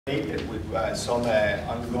with some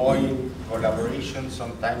ongoing collaboration.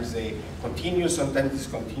 Sometimes they continue, sometimes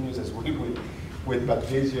discontinuous, as we with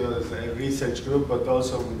Patricio's research group, but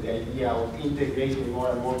also with the idea of integrating more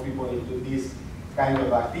and more people into these kind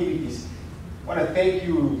of activities. I want to thank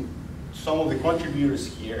you, some of the contributors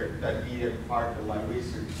here that are part of my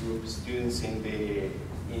research group, students in the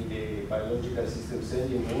biological systems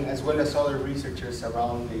engineering, as well as other researchers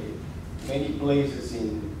around the many places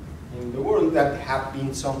in the world that have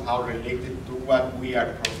been somehow related to what we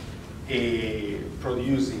are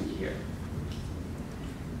producing here.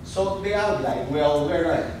 So the outline, well, we're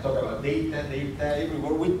going to talk about data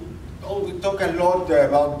everywhere. We talk a lot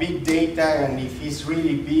about big data and if it's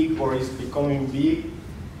really big or it's becoming big.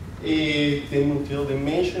 The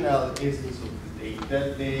multidimensional essence of the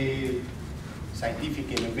data, the scientific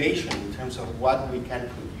innovation in terms of what we can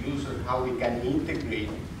produce or how we can integrate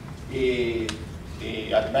the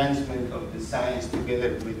advancement of the science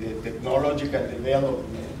together with the technological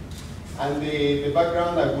development. And the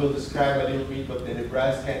background, I will describe a little bit of the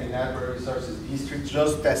Nebraska and Natural Resources District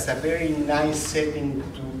just as a very nice setting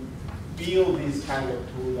to build this kind of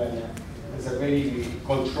tool and as a very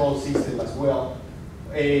controlled system as well.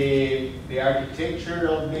 The architecture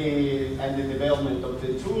of and the development of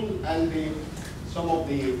the tool and some of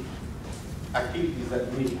the activities that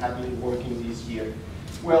we have been working this year.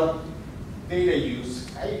 Well, data use.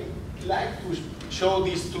 I like to show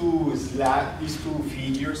these two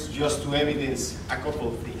figures just to evidence a couple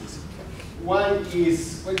of things. One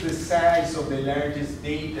is what's the size of the largest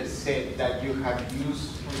data set that you have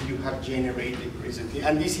used or you have generated recently.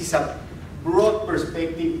 And this is a broad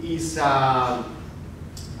perspective, is a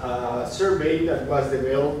survey that was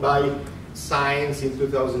developed by Science in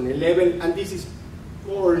 2011, and this is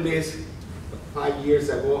more or less 5 years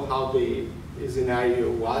ago how the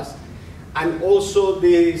scenario was. And also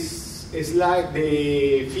this slide,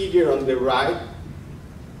 the figure on the right,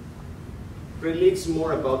 relates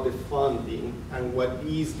more about the funding and what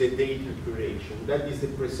is the data curation. That is the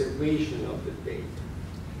preservation of the data.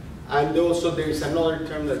 And also there is another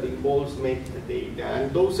term that involves metadata.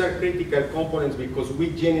 And those are critical components because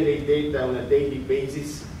we generate data on a daily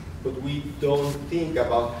basis, but we don't think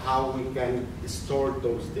about how we can store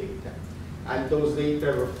those data. And those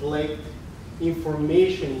data reflect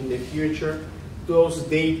information in the future. Those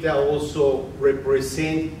data also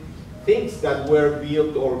represent things that were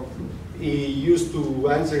built or used to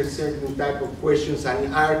answer certain type of questions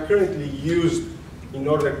and are currently used in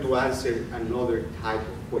order to answer another type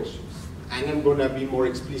of questions. And I'm going to be more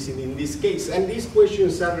explicit in this case. And these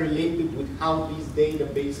questions are related with how these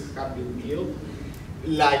databases have been built,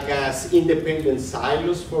 like as independent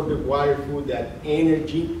silos for the water, food, and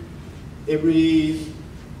energy. Every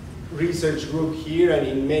research group here and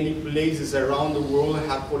in many places around the world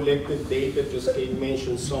have collected data. Just Kate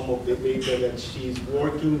mentioned some of the data that she's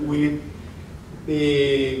working with.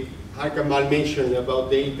 Kamal mentioned about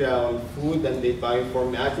data on food and the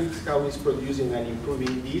bioinformatics, how it's producing and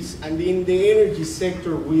improving this. And in the energy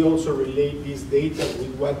sector, we also relate this data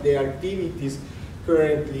with what the activities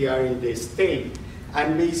currently are in the state,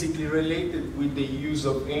 and basically related with the use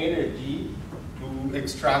of energy to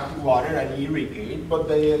extract water and irrigate, but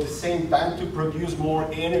at the same time to produce more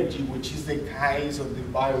energy, which is the case of the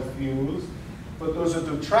biofuels, but also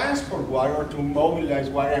to transport water or to mobilize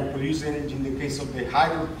water and produce energy in the case of the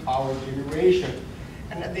hydropower generation.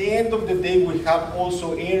 And at the end of the day, we have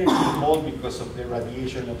also energy involved because of the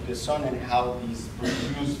radiation of the sun and how these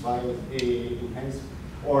produced by enhanced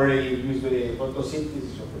or use the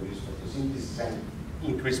photosynthesis or produce photosynthesis and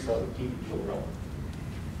increase productivity overall.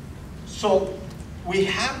 So we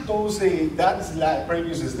have those, that slide,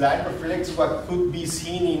 previous slide reflects what could be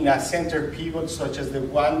seen in a center pivot such as the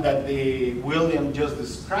one that William just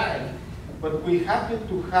described, but we happen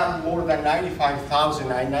to have more than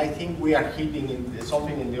 95,000, and I think we are hitting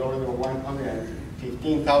something in the order of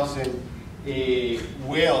 115,000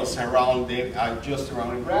 wells around just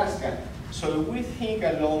around Nebraska. So we think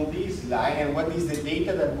along this line, and what is the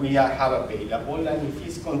data that we have available, and if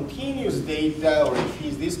it's continuous data, or if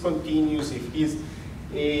it's discontinuous, if it's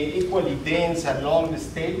equally dense along the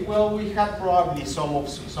state, well, we have probably some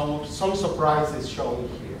surprises shown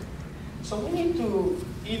here. So we need to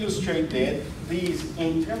illustrate that this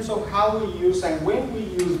in terms of how we use and when we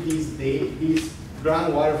use this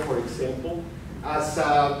groundwater, for example, as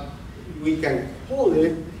we can call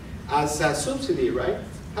it as a subsidy, right?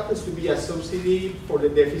 Happens to be a subsidy for the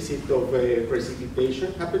deficit of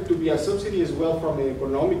precipitation, happens to be a subsidy as well from an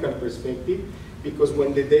economical perspective, because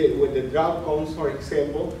when the drought comes, for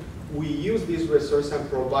example, we use this resource and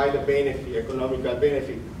provide a benefit, economical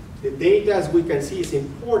benefit. The data, as we can see, is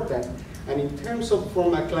important, And in terms of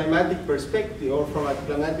from a climatic perspective,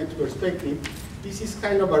 this is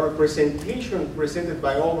kind of a representation presented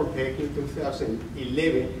by Overbeck in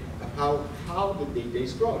 2011 of how the data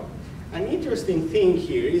is growing. An interesting thing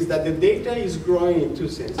here is that the data is growing in two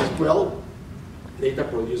senses. Well, data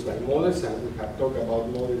produced by models, and we have talked about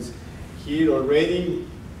models here already,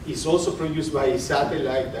 is also produced by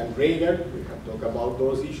satellite and radar. We have talked about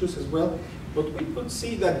those issues as well. But we could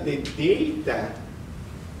see that the data,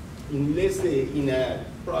 in a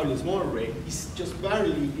probably smaller rate, is just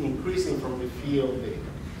barely increasing from the field data.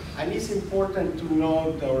 And it's important to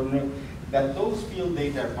note that those field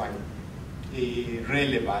data are quite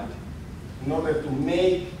relevant in order to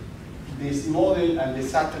make this model and the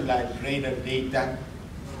satellite radar data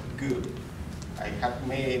good. I have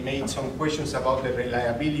made some questions about the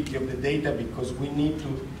reliability of the data because we need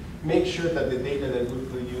to make sure that the data that we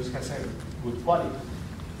produce has a good quality.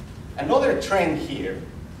 Another trend here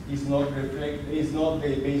is not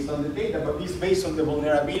based on the data, but is based on the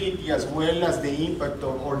vulnerability as well as the impact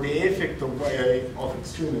or the effect of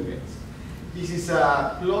extreme events. This is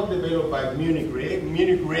a plot developed by Munich-Re.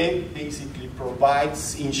 Munich-Re basically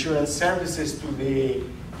provides insurance services to the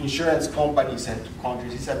insurance companies and to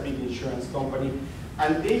countries. It's a big insurance company.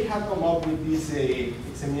 And they have come up with this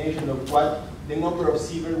examination of what the number of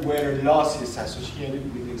severe weather losses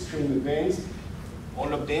associated with extreme events,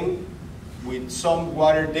 all of them with some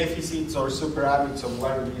water deficits or superabundance of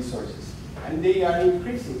water resources. And they are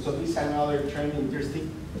increasing. So this is another trend interesting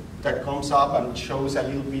that comes up and shows a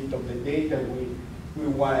little bit of the data we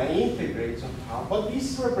want to integrate somehow. But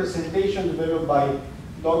this representation developed by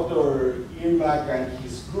Dr. Irmak and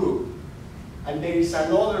his group. And there is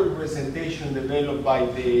another representation developed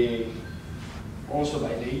by also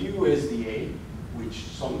by the USDA, which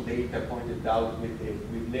some data pointed out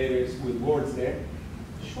with words there,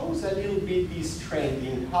 shows a little bit this trend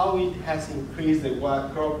in how it has increased the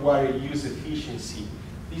crop water use efficiency.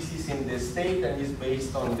 This is in the state and is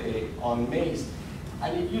based on maize.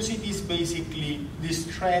 And if you see this basically, this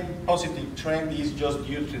trend, positive trend, is just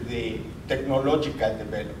due to the technological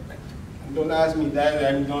development. And don't ask me that,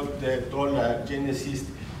 I'm not at all a geneticist,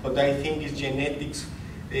 but I think it's genetics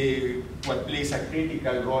what plays a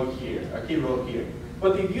critical role here, a key role here.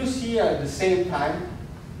 But if you see at the same time,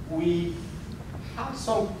 we have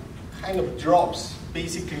some kind of drops,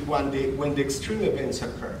 basically when the extreme events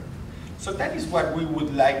occur. So that is what we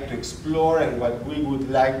would like to explore and what we would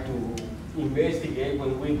like to investigate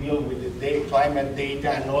when we deal with the climate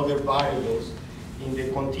data and other variables in the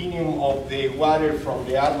continuum of the water from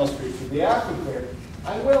the atmosphere to the aquifer.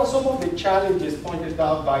 And well, some of the challenges pointed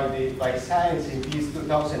out by science in this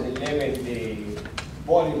 2011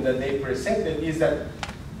 volume that they presented is that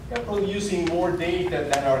they're producing more data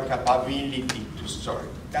than our capability to store.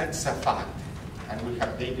 That's a fact. And we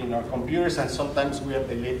have data in our computers, and sometimes we are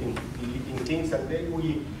deleting things, and then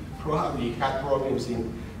we probably had problems in,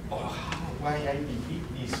 why I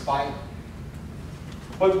delete this file.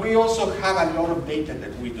 But we also have a lot of data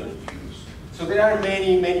that we don't use. So there are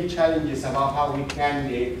many challenges about how we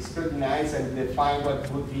can scrutinize and define what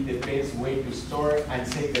would be the best way to store and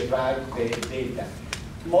save the data.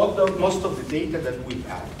 Most of the data that we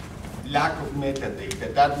have, lack of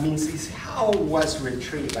metadata, that means is how was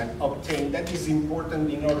retrieved and obtained. That is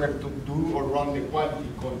important in order to do or run the quality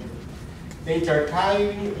control. Data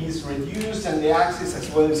archiving is reduced and the access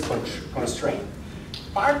as well is constrained.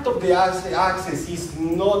 Part of the access is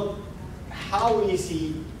not how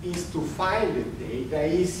easy it is to find the data,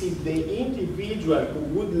 is if the individual who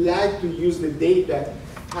would like to use the data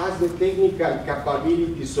has the technical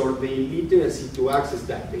capabilities or the literacy to access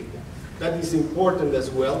that data. That is important as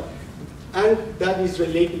well. And that is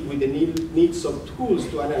related with the needs of tools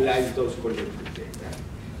to analyze those collected data.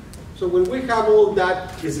 So when we have all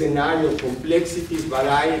that scenario, complexities,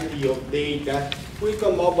 variety of data, we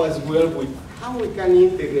come up as well with how we can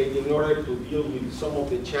integrate in order to deal with some of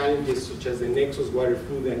the challenges such as the nexus, water,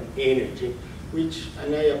 food, and energy, which,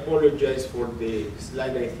 and I apologize for the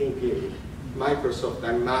slide, I think Microsoft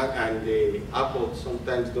and Mac and Apple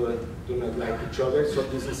sometimes do not like each other, so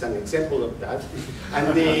this is an example of that.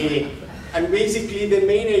 And basically the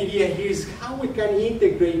main idea here is how we can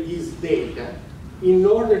integrate this data in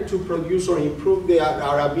order to produce or improve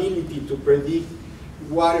our ability to predict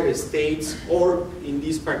water states, or in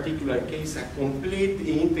this particular case, a complete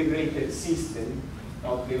integrated system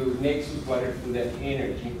of the nexus, water, food, and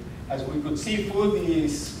energy. As we could see, food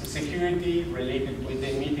is security related with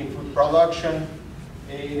the meeting food production,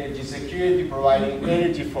 energy security, providing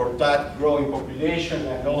energy for that growing population,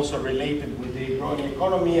 and also related with the growing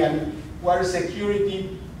economy, and water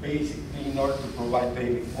security, basically in order to provide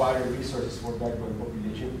the water resources for that growing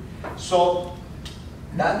population. So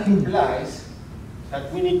that implies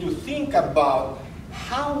that we need to think about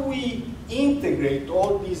how we integrate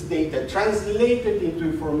all this data, translate it into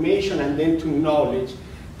information and then to knowledge,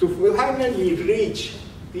 to finally reach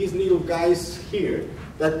these little guys here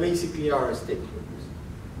that basically are our stakeholders.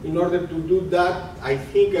 In order to do that, I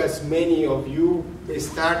think as many of you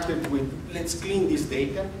started with, let's clean this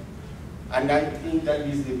data, and I think that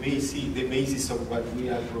is the basis of what we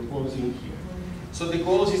are proposing here. So the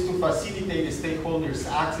goal is to facilitate the stakeholders'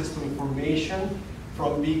 access to information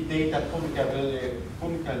from big data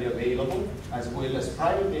publicly available, as well as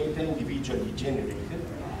private data individually generated.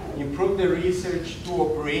 Improve the research to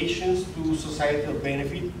operations to societal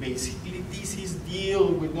benefit. Basically, this is deal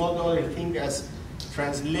with no other thing as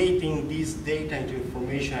translating this data into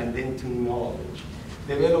information and then to knowledge.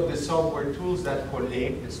 Develop the software tools that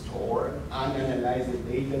collect, store, and analyze the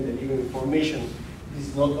data and deliver information. This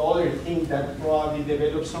is not other thing that probably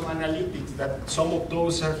develop some analytics. That some of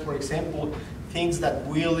those are, for example, things that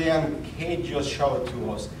William K. just showed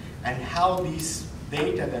to us, and how this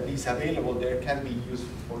data that is available there can be used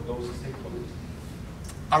for those stakeholders.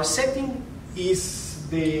 Our setting is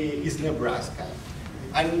Nebraska,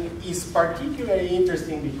 and it's particularly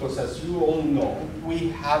interesting because, as you all know, we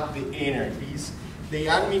have the energies. They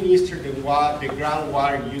administer the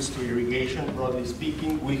groundwater used to irrigation, broadly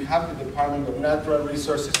speaking. We have the Department of Natural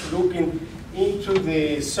Resources looking into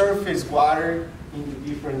the surface water in the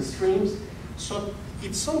different streams. So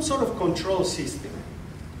it's some sort of control system.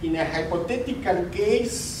 In a hypothetical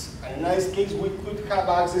case, a nice case, we could have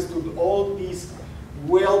access to all these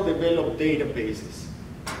well-developed databases.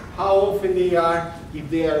 How often they are, if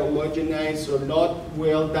they are homogenized or not,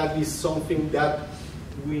 well, that is something that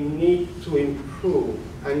we need to improve.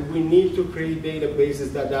 And we need to create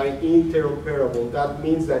databases that are interoperable. That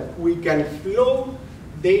means that we can flow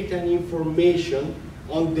data and information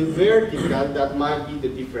on the vertical, that might be the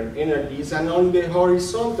different entities, and on the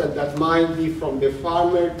horizontal, that might be from the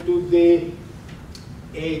farmer to the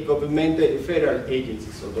governmental federal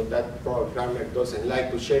agencies, although that programmer doesn't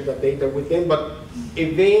like to share that data with them, but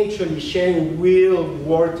eventually sharing will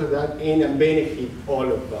work to that end and benefit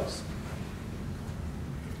all of us.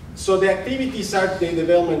 So the activities are the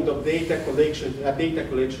development of data collection, a data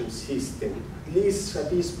collection system, at least at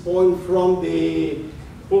this point from the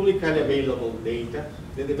publicly available data,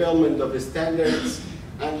 the development of the standards,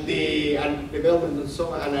 and the development of some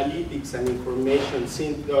analytics and information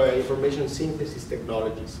synthesis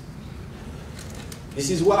technologies.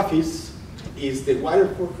 This is WAFIS, is the Water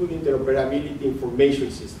for Food Interoperability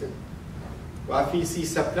Information System. WAFIS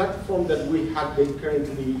is a platform that we have that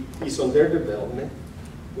currently is under development.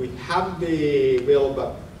 We have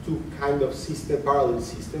developed two kind of parallel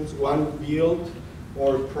systems, one built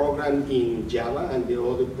or programmed in Java and the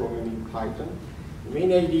other programmed in Python. The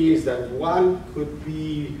main idea is that one could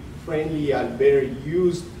be friendly and better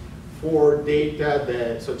used for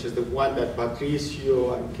data such as the one that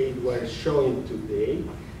Patricio and Kate were showing today.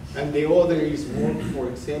 And the other is more, for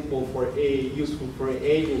example, useful for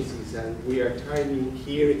agencies. And we are targeting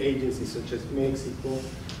here agencies such as Mexico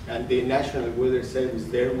and the National Weather Service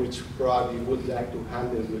there, which probably would like to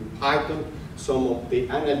handle with Python some of the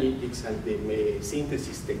analytics and the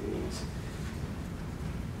synthesis techniques.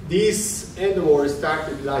 This endeavor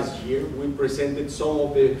started last year. We presented some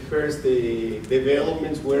of the first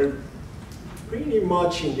developments were pretty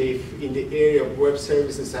much in the area of web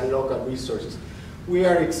services and local resources. We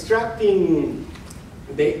are extracting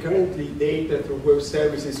currently data through web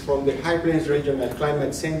services from the High Plains Regional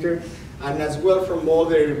Climate Center and as well from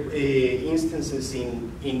other instances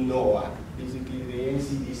in NOAA. Basically the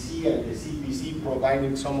NCDC and the CPC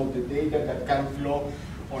providing some of the data that can flow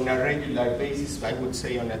on a regular basis. I would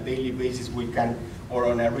say on a daily basis we can, or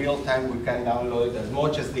on a real time we can download as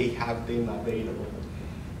much as they have them available.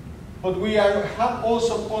 But we have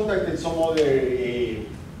also contacted some other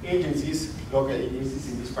agencies, local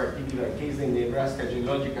agencies, in this particular case, the Nebraska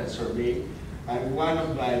Geological Survey. And one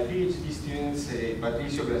of my PhD students,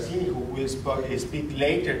 Patricio Grassini, who will speak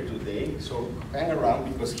later today, so hang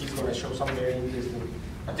around because he's going to show some very interesting,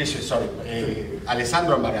 Patricio, sorry,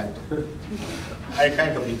 Alessandro Amaranto. I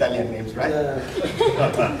kind of Italian names, right?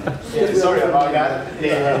 Yeah, sorry about that.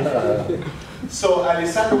 So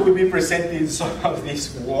Alessandro will be presenting some of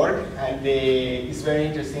this work, and it's very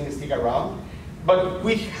interesting to stick around. But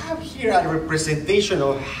we have here a representation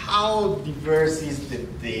of how diverse is the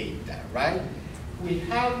data, right? We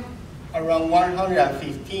have around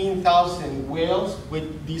 115,000 wells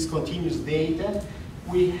with this continuous data.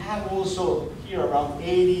 We have also here around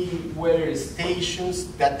 80 weather stations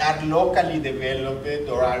that are locally developed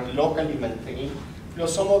or are locally maintained.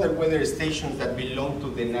 plus some other weather stations that belong to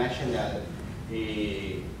the National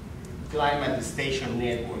Climate Station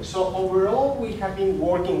Network. So overall, we have been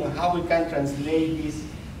working on how we can translate this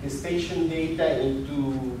station data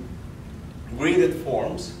into gridded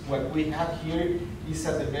forms. What we have here is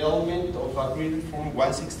a development of a gridded form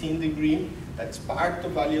 116 degree. That's part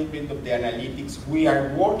of a little bit of the analytics. We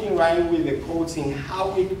are working right with the codes in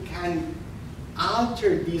how we can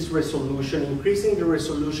alter this resolution, increasing the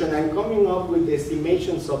resolution and coming up with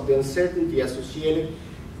estimations of the uncertainty associated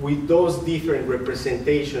with those different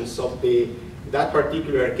representations of that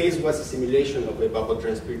particular case was a simulation of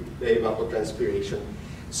evapotranspiration.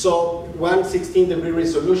 So 116 degree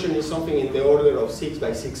resolution is something in the order of 6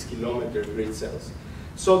 by 6 kilometer grid cells.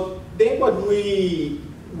 So then what we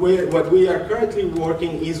are currently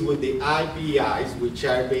working is with the IPIs, which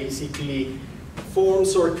are basically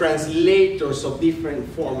forms or translators of different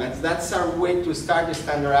formats. That's our way to start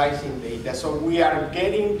standardizing data. So we are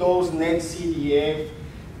getting those NetCDF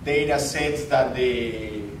data sets that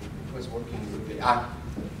was working with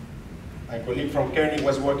my colleague from Kearney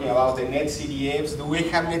was working about the NetCDFs. Do we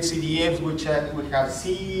have NetCDFs which we have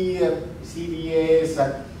CDS,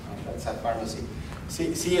 that's a pharmacy,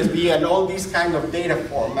 CSV, and all these kind of data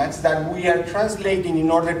formats that we are translating in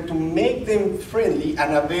order to make them friendly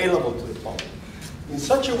and available to the public in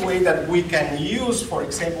such a way that we can use, for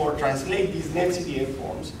example, or translate these NetCDF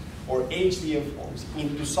forms or HDF forms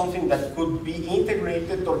into something that could be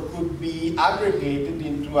integrated or could be aggregated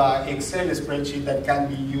into an Excel spreadsheet that can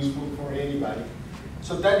be useful for anybody.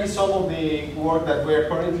 So that is some of the work that we're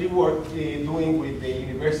currently doing with the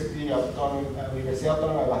University Autónoma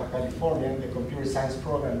of Baja California, the computer science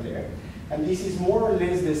program there. And this is more or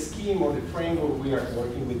less the scheme or the framework we are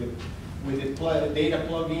working with the data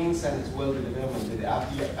plugins and as well the development of the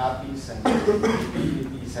APIs and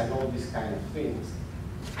utilities and all these kind of things.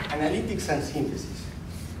 Analytics and synthesis.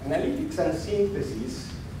 Analytics and synthesis,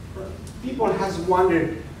 people has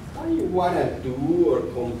wondered, what do you want to do or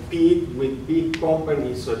compete with big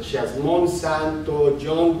companies such as Monsanto,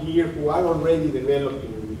 John Deere, who are already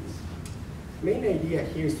developing this? Main idea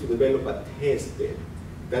here is to develop a test bed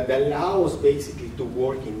that allows basically to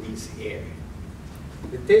work in this area.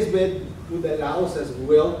 The test bed would allow us as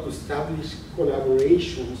well to establish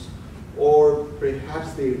collaborations or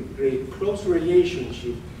perhaps the close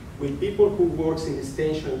relationship with people who works in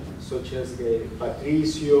extension, such as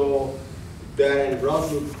Patricio, Darren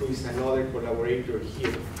Rodnick, who is another collaborator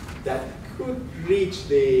here, that could reach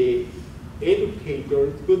the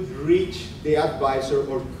educator, could reach the advisor,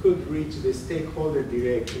 or could reach the stakeholder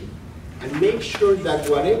directly, and make sure that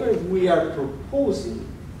whatever we are proposing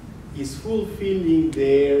is fulfilling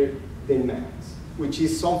their demands, which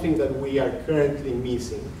is something that we are currently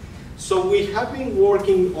missing. So we have been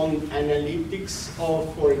working on analytics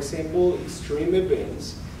of, for example, extreme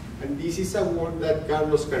events. And this is a work that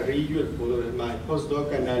Carlos Carrillo, my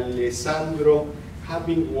postdoc, and Alessandro have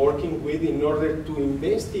been working with in order to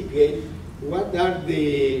investigate what are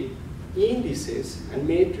the indices and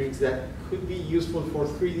metrics that could be useful for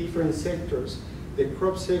 3 different sectors: the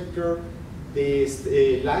crop sector, the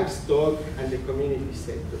livestock, and the community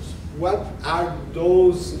sectors. What are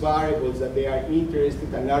those variables that they are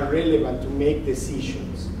interested and are relevant to make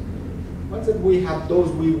decisions? Once that we have those,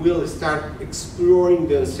 we will start exploring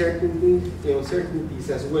the uncertainties,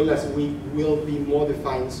 as well as we will be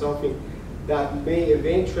modifying something that may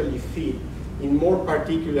eventually fit in more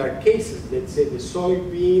particular cases, let's say the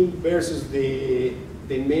soybean versus the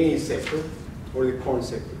maize sector or the corn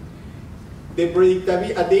sector. The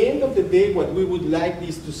predictability, at the end of the day, what we would like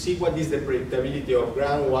is to see what is the predictability of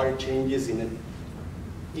groundwater changes in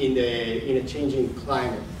a changing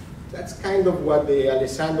climate. That's kind of what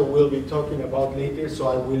Alessandro will be talking about later, so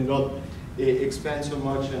I will not expand so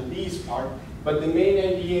much on this part. But the main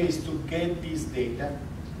idea is to get this data,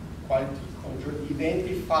 quality control,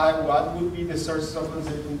 identify what would be the sources of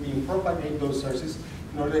uncertainty, and propagate those sources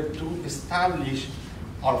in order to establish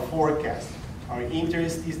our forecast. Our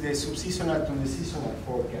interest is the subseasonal to the seasonal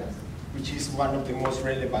forecast, which is one of the most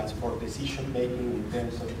relevant for decision making in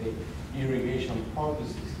terms of the irrigation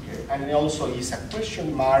purposes here. And also is a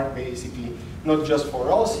question mark, basically, not just for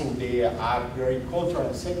us in the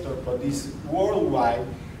agricultural sector, but is worldwide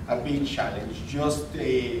a big challenge. Just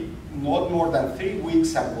not more than 3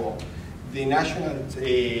 weeks ago, the National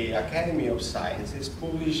Academy of Sciences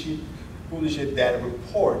published that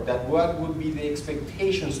report that what would be the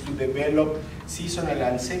expectations to develop seasonal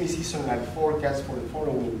and semi-seasonal forecasts for the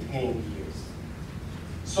following 10 years.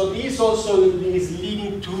 So this also is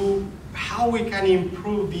leading to how we can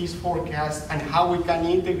improve these forecasts and how we can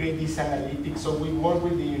integrate this analytics. So we work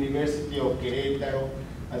with the University of Querétaro,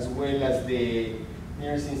 as well as the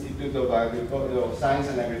NIRS Institute of Science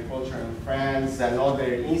and Agriculture in France, and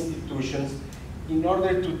other institutions, in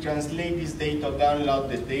order to translate this data, download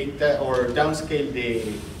the data, or downscale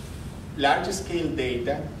the large-scale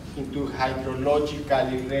data into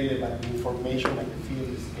hydrologically relevant information at the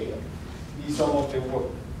field scale. This is some of the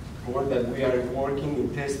work that we are working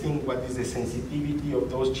in testing what is the sensitivity of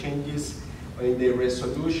those changes in the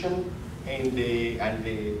resolution, and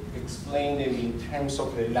explain them in terms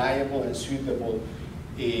of reliable and suitable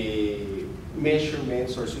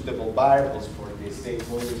measurements or suitable variables for the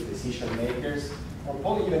stakeholders, decision makers,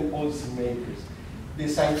 or even policy makers. The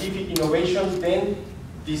scientific innovation, then,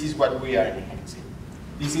 this is what we are enhancing.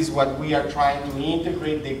 This is what we are trying to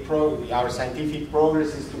integrate our scientific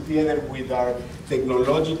progresses together with our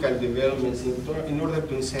technological developments in order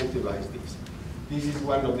to incentivize this. This is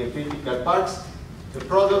one of the critical parts. The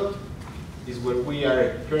product is what we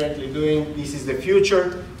are currently doing. This is the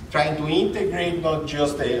future, trying to integrate not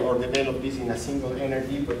just or develop this in a single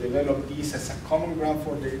entity, but develop this as a common ground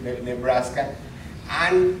for Nebraska,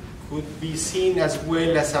 and could be seen as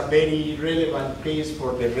well as a very relevant case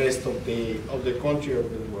for the rest of the country of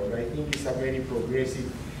the world. I think it's a very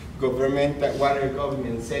progressive water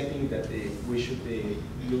government setting that we should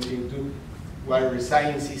look into. Water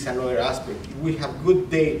science is another aspect. If we have good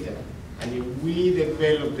data, and if we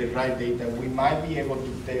develop the right data, we might be able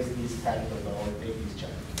to test this kind of, or take this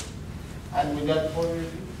challenge. And with that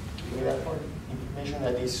information,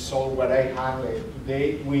 that is all what I have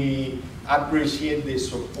today. We appreciate the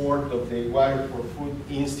support of the Water for Food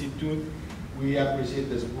Institute. We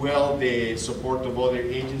appreciate as well the support of other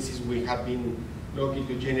agencies. We have been looking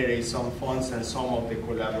to generate some funds, and some of the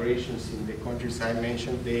collaborations in the countries I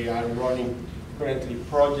mentioned. They are running currently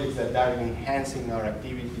projects that are enhancing our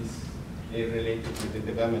activities related to the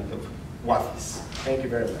development of WAFIS. Thank you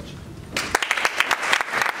very much.